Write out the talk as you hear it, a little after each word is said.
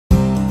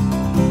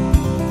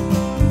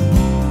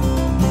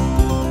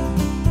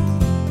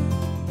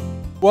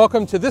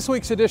Welcome to this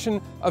week's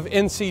edition of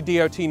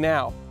NCDOT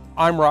Now.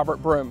 I'm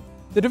Robert Broom.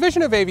 The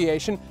Division of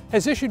Aviation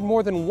has issued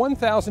more than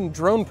 1,000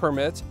 drone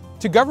permits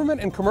to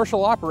government and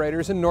commercial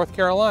operators in North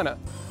Carolina.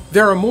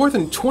 There are more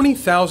than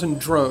 20,000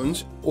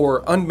 drones,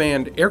 or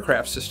unmanned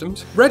aircraft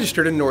systems,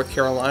 registered in North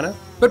Carolina,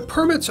 but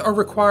permits are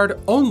required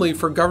only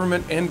for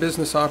government and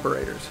business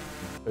operators.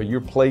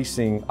 You're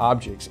placing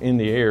objects in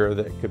the air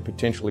that could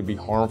potentially be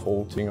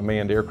harmful to a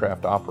manned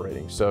aircraft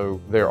operating. So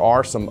there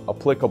are some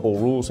applicable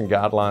rules and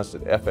guidelines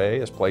that FAA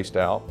has placed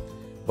out,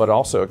 but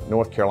also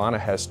North Carolina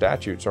has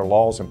statutes or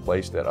laws in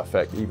place that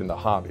affect even the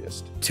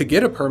hobbyist. To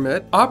get a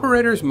permit,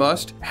 operators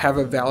must have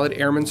a valid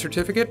airman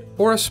certificate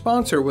or a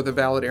sponsor with a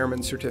valid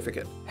airman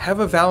certificate, have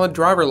a valid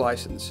driver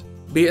license,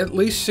 be at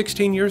least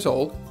 16 years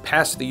old,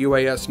 pass the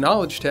UAS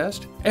knowledge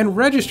test, and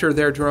register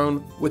their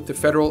drone with the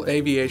Federal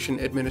Aviation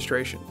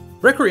Administration.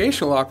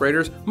 Recreational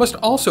operators must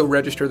also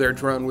register their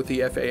drone with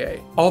the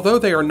FAA. Although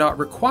they are not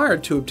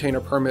required to obtain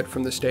a permit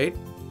from the state,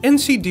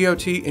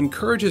 NCDOT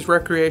encourages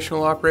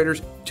recreational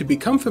operators to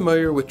become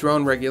familiar with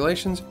drone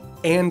regulations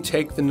and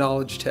take the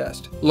knowledge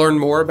test. Learn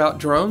more about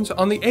drones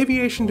on the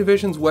Aviation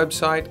Division's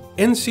website,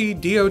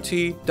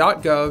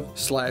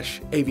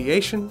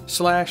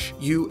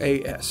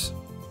 ncdot.gov/aviation/UAS.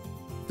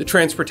 The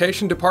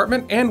Transportation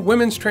Department and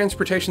Women's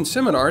Transportation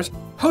Seminars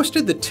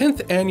hosted the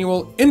 10th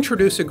annual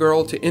Introduce a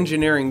Girl to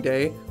Engineering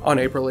Day on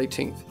April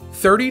 18th.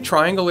 30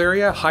 Triangle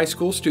Area high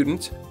school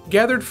students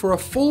gathered for a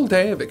full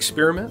day of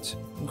experiments,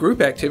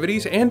 group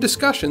activities, and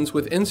discussions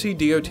with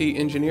NCDOT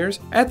engineers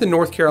at the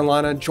North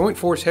Carolina Joint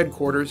Force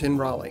Headquarters in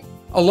Raleigh.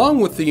 Along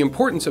with the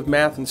importance of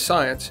math and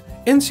science,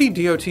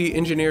 NCDOT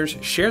engineers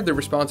shared the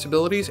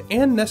responsibilities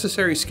and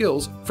necessary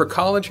skills for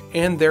college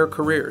and their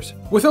careers.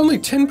 With only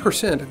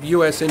 10% of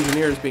U.S.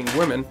 engineers being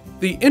women,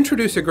 the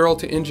Introduce a Girl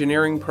to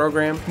Engineering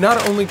program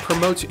not only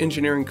promotes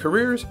engineering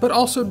careers, but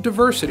also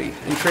diversity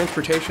in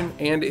transportation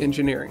and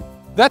engineering.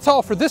 That's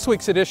all for this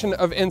week's edition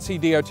of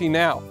NCDOT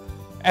Now.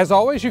 As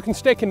always, you can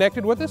stay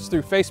connected with us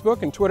through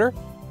Facebook and Twitter.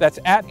 That's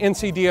at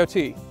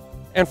NCDOT.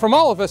 And from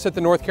all of us at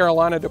the North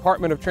Carolina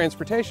Department of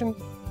Transportation,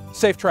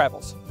 safe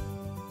travels.